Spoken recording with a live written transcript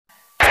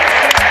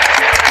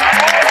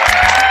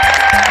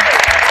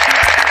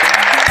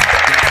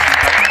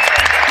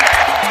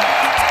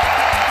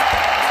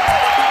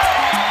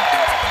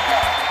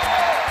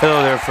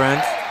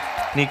friends?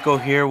 Nico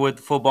here with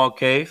Football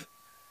Cave.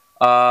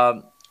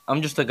 Um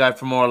I'm just a guy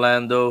from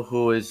Orlando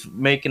who is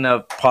making a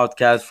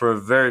podcast for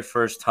the very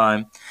first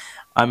time.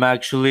 I'm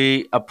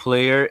actually a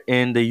player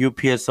in the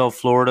UPSL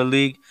Florida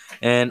League,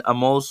 and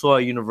I'm also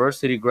a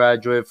university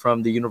graduate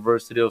from the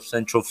University of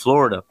Central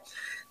Florida.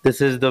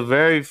 This is the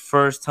very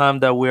first time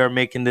that we are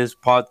making this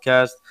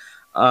podcast.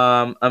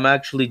 I'm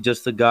actually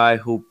just a guy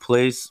who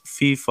plays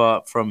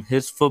FIFA from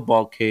his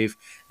football cave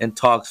and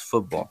talks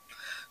football.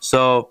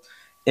 So,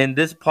 in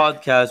this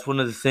podcast, one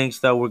of the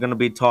things that we're going to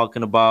be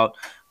talking about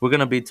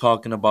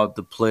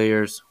the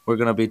players, we're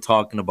going to be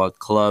talking about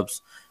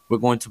clubs, we're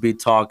going to be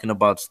talking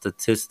about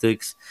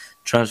statistics,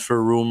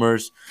 transfer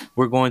rumors,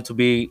 we're going to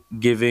be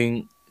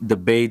giving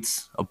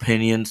debates,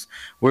 opinions.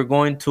 We're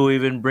going to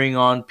even bring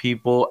on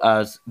people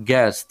as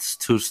guests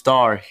to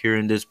star here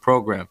in this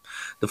program.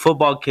 The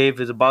Football Cave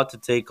is about to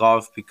take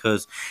off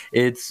because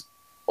it's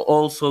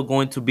also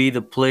going to be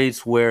the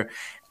place where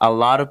a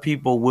lot of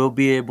people will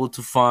be able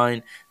to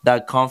find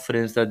that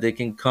confidence that they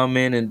can come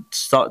in and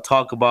start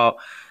talk about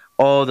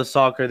all the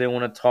soccer they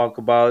want to talk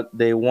about.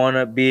 They want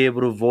to be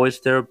able to voice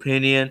their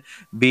opinion,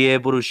 be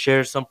able to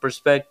share some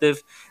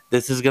perspective.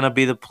 This is going to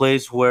be the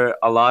place where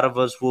a lot of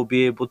us will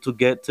be able to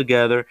get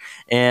together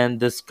and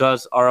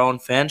discuss our own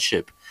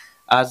fanship.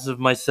 As of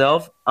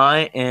myself,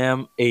 I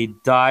am a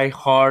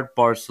die-hard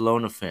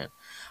Barcelona fan.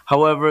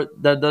 However,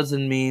 that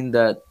doesn't mean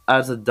that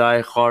as a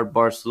die-hard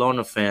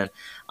Barcelona fan,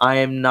 I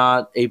am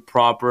not a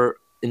proper,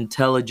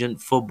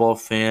 intelligent football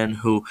fan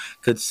who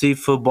could see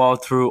football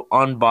through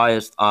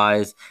unbiased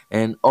eyes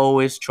and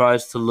always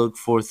tries to look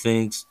for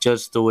things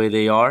just the way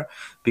they are,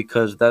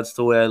 because that's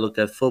the way I look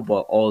at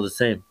football all the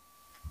same.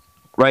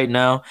 Right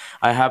now,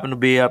 I happen to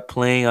be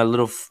playing a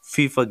little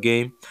FIFA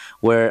game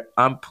where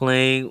I'm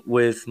playing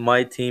with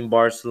my team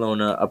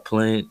Barcelona. I'm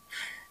playing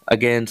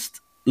against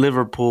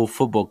Liverpool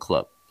Football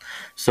Club.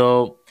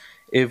 So,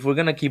 if we're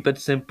gonna keep it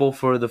simple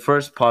for the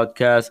first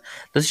podcast,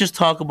 let's just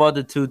talk about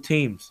the two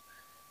teams.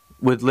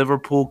 With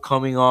Liverpool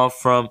coming off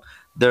from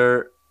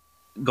their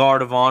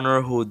guard of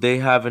honor, who they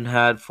haven't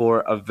had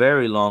for a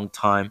very long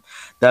time,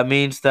 that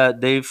means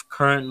that they've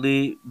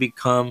currently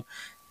become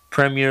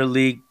Premier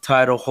League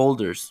title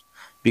holders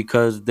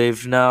because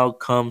they've now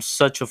come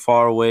such a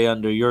far way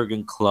under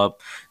Jurgen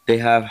Klopp. They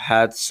have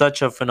had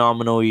such a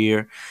phenomenal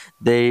year.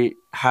 They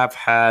have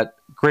had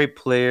great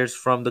players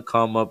from the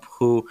come up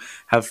who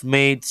have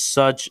made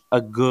such a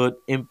good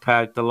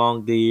impact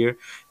along the year.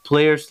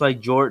 Players like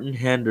Jordan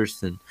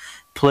Henderson,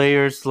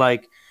 players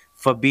like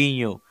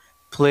Fabinho,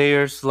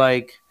 players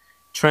like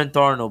Trent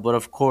Arnold. But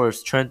of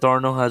course, Trent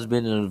Arnold has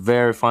been in a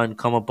very fine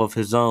come up of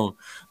his own.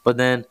 But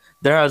then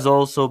there has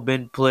also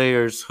been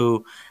players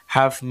who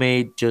have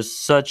made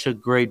just such a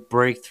great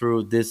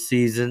breakthrough this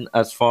season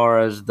as far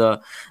as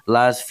the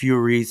last few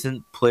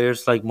recent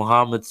players like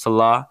Mohamed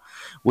Salah.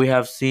 We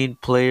have seen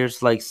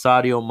players like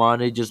Sadio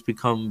Mane just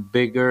become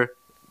bigger,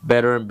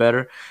 better and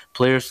better.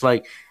 Players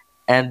like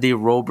Andy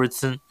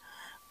Robertson,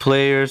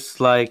 players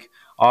like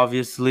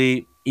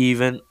obviously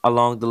even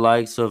along the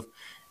likes of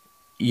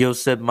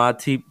Josep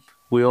Matip.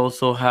 We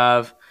also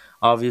have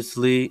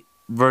obviously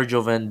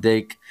Virgil van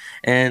Dijk,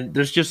 and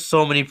there's just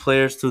so many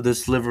players to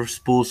this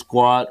Liverpool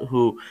squad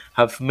who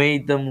have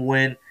made them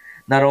win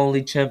not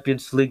only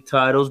Champions League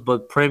titles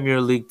but Premier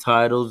League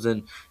titles,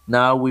 and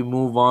now we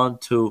move on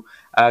to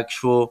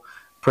actual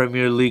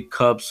Premier League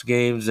Cups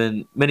games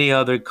and many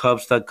other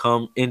cups that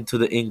come into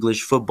the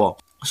English football.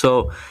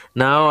 So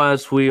now,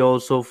 as we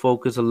also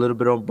focus a little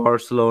bit on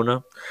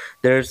Barcelona,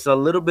 there's a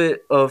little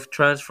bit of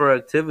transfer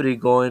activity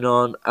going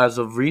on as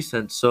of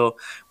recent. So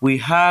we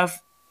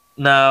have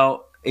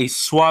now a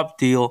swap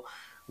deal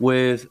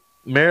with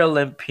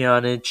Marilyn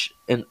Pjanic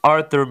and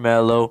Arthur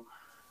Melo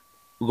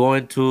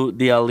going to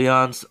the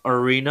Allianz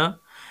Arena,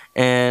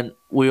 and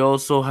we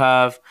also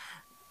have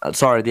the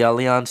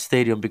Allianz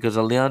Stadium, because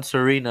Allianz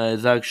Arena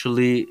is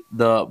actually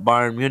the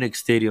Bayern Munich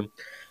stadium.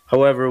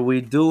 However, we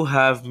do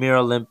have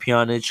Miralem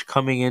Pjanic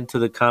coming into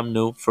the Camp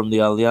Nou from the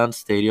Allianz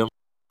Stadium.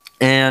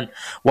 And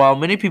while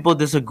many people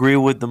disagree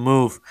with the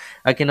move,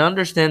 I can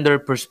understand their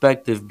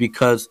perspective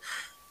because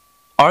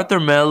Arthur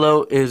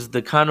Melo is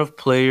the kind of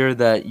player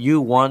that you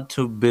want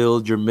to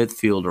build your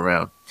midfield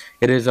around.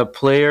 It is a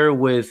player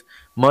with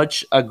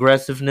much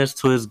aggressiveness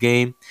to his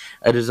game.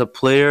 It is a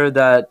player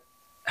that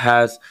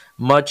has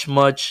much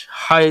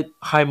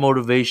high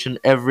motivation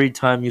every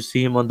time you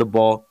see him on the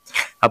ball.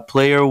 A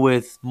player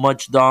with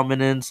much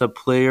dominance, a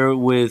player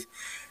with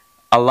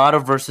a lot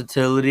of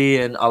versatility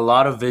and a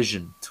lot of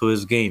vision to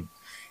his game.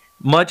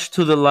 Much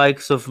to the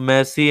likes of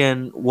Messi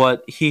and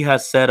what he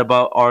has said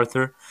about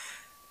Arthur,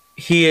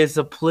 he is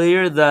a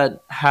player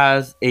that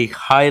has a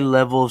high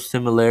level of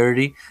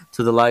similarity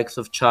to the likes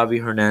of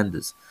Xavi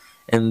Hernandez.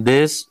 And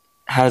this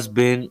has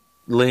been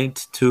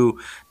linked to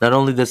not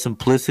only the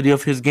simplicity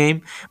of his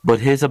game, but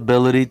his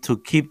ability to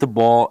keep the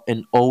ball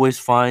and always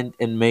find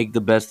and make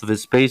the best of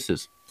his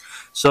spaces.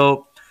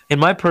 So, in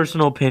my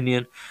personal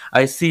opinion,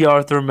 I see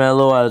Arthur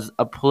Melo as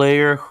a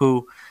player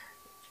who,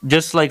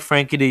 just like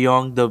Frankie de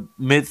Jong, the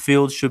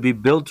midfield should be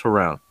built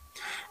around.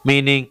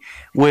 meaning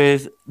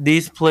with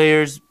these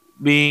players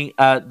being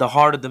at the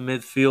heart of the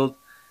midfield,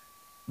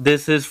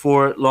 this is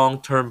for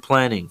long term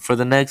planning for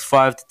the next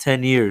 5 to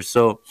 10 years.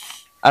 So,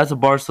 as a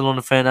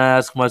Barcelona fan, I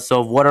ask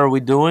myself, what are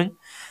we doing?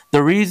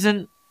 The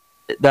reason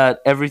that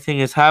everything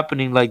is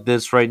happening like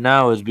this right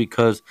now is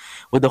because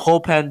with the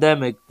whole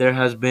pandemic, there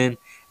has been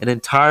an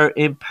entire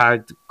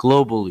impact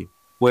globally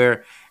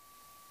where,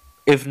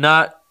 if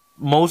not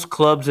most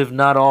clubs, if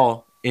not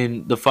all,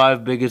 in the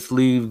five biggest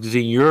leagues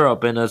in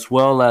Europe and as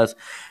well as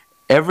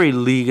every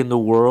league in the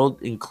world,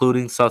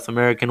 including South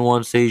American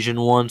ones, Asian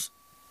ones,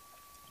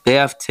 they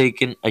have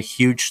taken a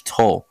huge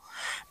toll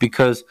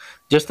because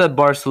just at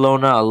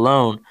Barcelona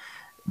alone,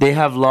 they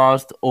have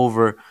lost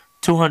over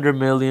 200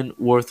 million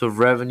worth of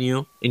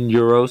revenue in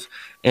euros,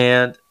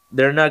 and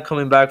they're not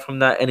coming back from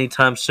that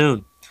anytime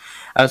soon.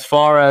 As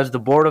far as the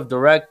board of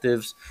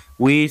directives,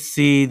 we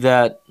see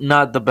that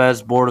not the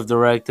best board of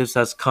directives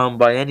has come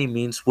by any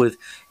means with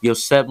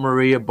Josep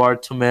Maria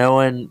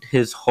Bartomeu and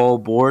his whole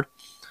board.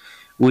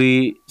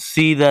 We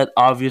see that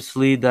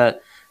obviously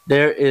that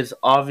there is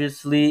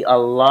obviously a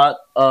lot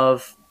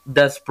of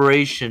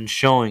desperation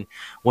showing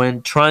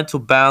when trying to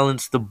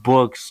balance the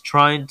books,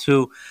 trying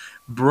to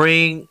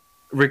bring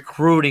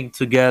recruiting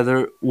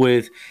together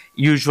with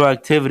usual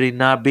activity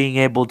not being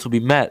able to be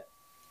met.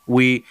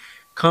 We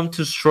come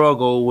to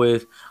struggle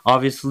with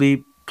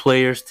obviously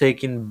players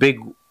taking big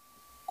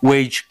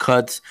wage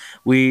cuts.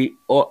 We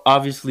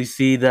obviously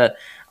see that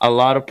a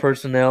lot of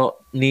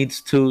personnel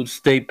needs to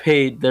stay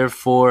paid.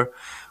 Therefore,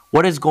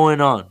 what is going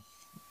on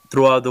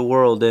throughout the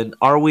world, and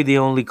are we the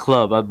only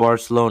club at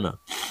Barcelona?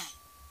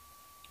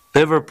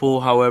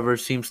 Liverpool, however,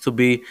 seems to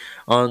be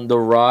on the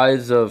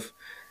rise of.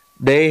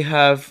 They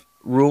have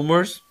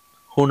rumors,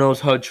 who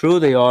knows how true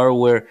they are,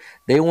 where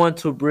they want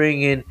to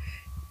bring in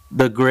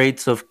the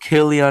greats of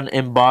Kylian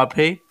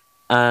Mbappe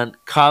and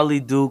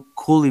Kalidou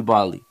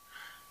Koulibaly,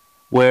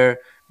 where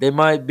they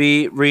might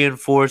be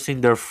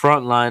reinforcing their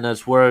front line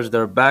as well as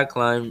their back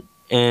line,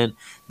 and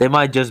they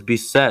might just be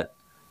set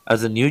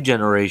as a new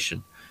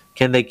generation.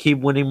 Can they keep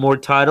winning more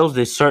titles?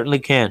 They certainly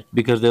can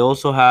because they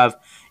also have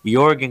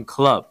Jurgen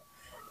Klopp.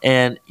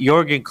 And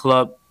Jurgen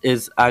Klopp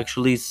is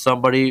actually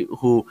somebody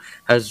who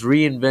has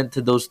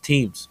reinvented those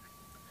teams.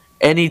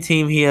 Any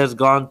team he has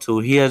gone to,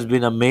 he has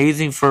been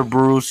amazing for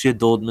Borussia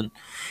Dortmund.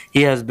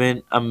 He has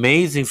been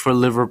amazing for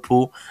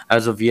Liverpool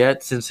as of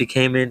yet since he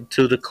came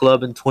into the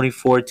club in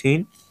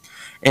 2014.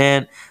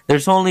 And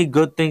there's only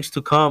good things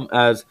to come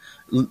as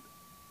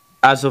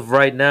of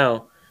right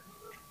now.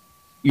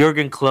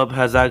 Jurgen Klopp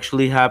has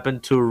actually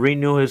happened to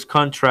renew his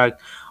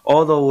contract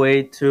all the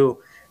way to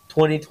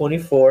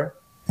 2024,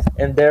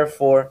 and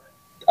therefore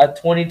at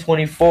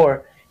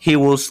 2024 he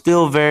will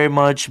still very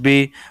much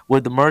be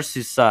with the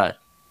Merseyside,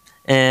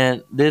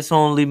 and this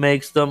only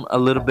makes them a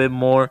little bit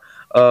more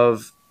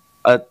of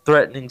a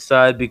threatening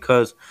side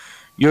because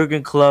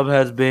Jurgen Klopp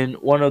has been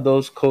one of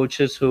those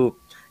coaches who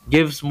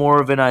gives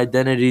more of an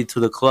identity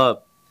to the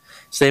club,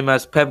 same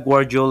as Pep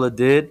Guardiola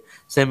did,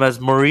 same as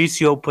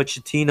Mauricio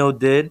Pochettino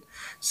did,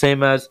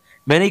 same as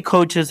many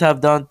coaches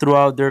have done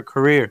throughout their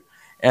career,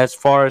 as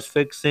far as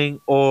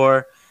fixing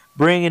or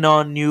bringing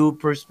on new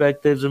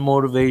perspectives and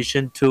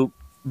motivation to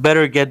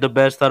better get the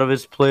best out of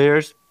his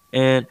players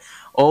and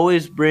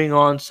always bring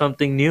on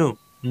something new,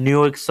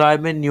 new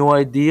excitement, new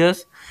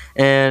ideas,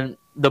 and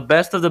the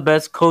best of the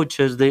best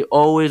coaches, they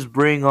always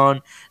bring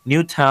on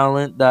new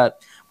talent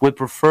that would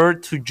prefer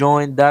to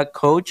join that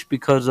coach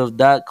because of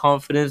that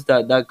confidence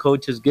that that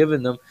coach has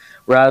given them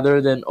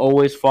rather than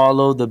always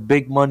follow the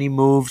big money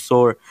moves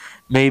or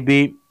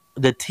maybe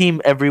the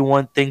team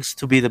everyone thinks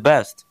to be the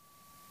best.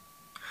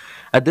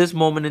 At this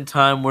moment in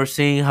time, we're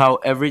seeing how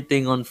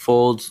everything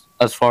unfolds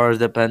as far as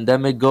the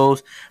pandemic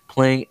goes,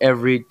 playing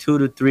every 2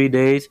 to 3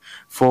 days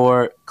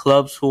for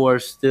clubs who are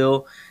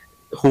still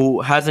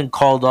who hasn't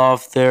called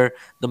off their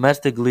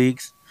domestic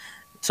leagues.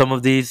 Some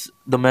of these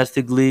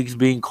domestic leagues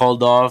being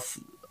called off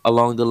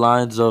along the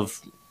lines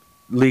of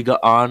Liga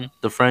On,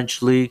 the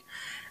French league,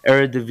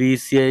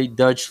 Eredivisie,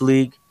 Dutch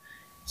league.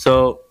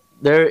 So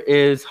there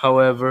is,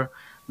 however,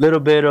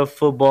 little bit of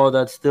football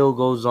that still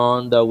goes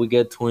on that we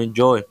get to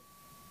enjoy.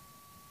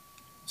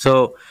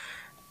 So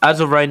as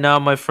of right now,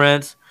 my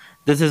friends,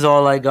 this is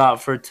all I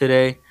got for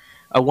today.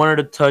 I wanted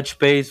to touch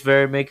base,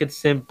 very make it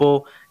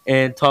simple,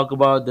 and talk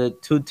about the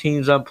two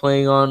teams I'm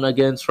playing on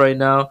against right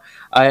now.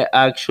 I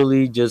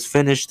actually just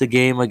finished the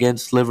game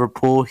against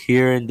Liverpool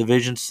here in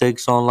Division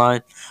 6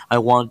 online. I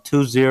won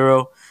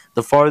 2-0.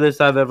 The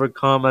farthest I've ever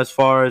come as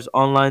far as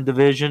online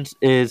divisions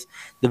is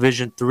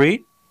Division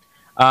 3.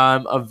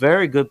 I'm a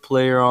very good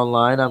player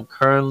online. I'm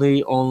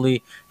currently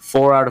only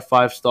 4 out of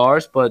 5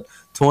 stars, but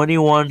to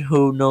anyone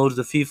who knows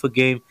the FIFA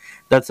game,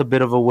 that's a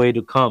bit of a way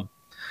to come.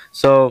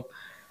 So,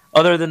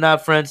 other than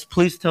that, friends,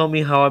 please tell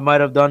me how I might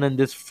have done in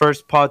this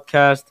first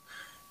podcast.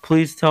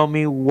 Please tell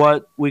me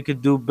what we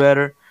could do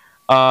better.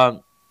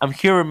 I'm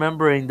here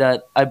remembering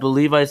that I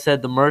believe I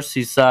said the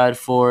Merseyside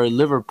for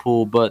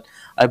Liverpool, but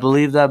I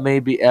believe that may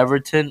be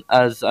Everton,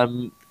 as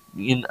I'm,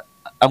 you know,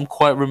 I'm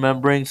quite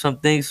remembering some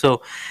things.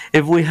 So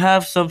if we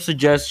have some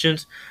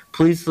suggestions,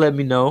 please let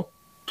me know.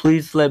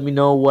 Please let me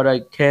know what I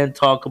can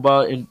talk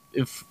about, and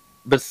if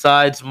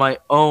besides my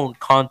own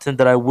content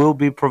that I will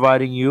be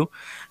providing you,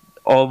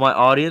 all my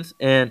audience.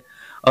 And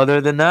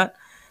other than that,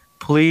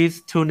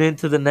 please tune in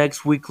to the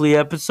next weekly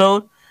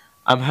episode.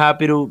 I'm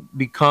happy to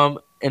become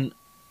an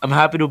I'm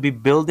happy to be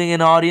building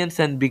an audience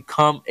and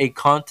become a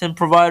content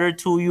provider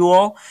to you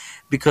all,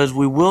 because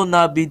we will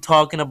not be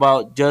talking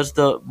about just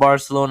the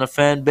Barcelona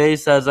fan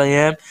base as I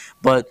am,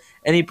 but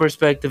any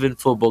perspective in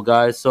football,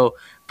 guys. So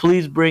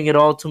please bring it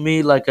all to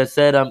me. Like I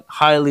said, I'm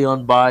highly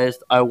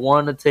unbiased. I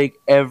want to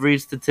take every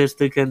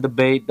statistic and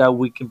debate that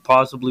we can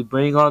possibly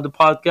bring on the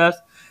podcast.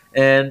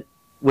 And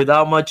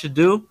without much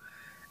ado,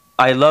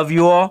 I love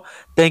you all.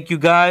 Thank you,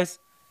 guys.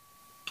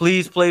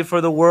 Please play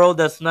for the world,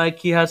 as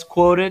Nike has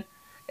quoted.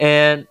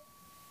 And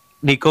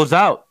Nico's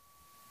out.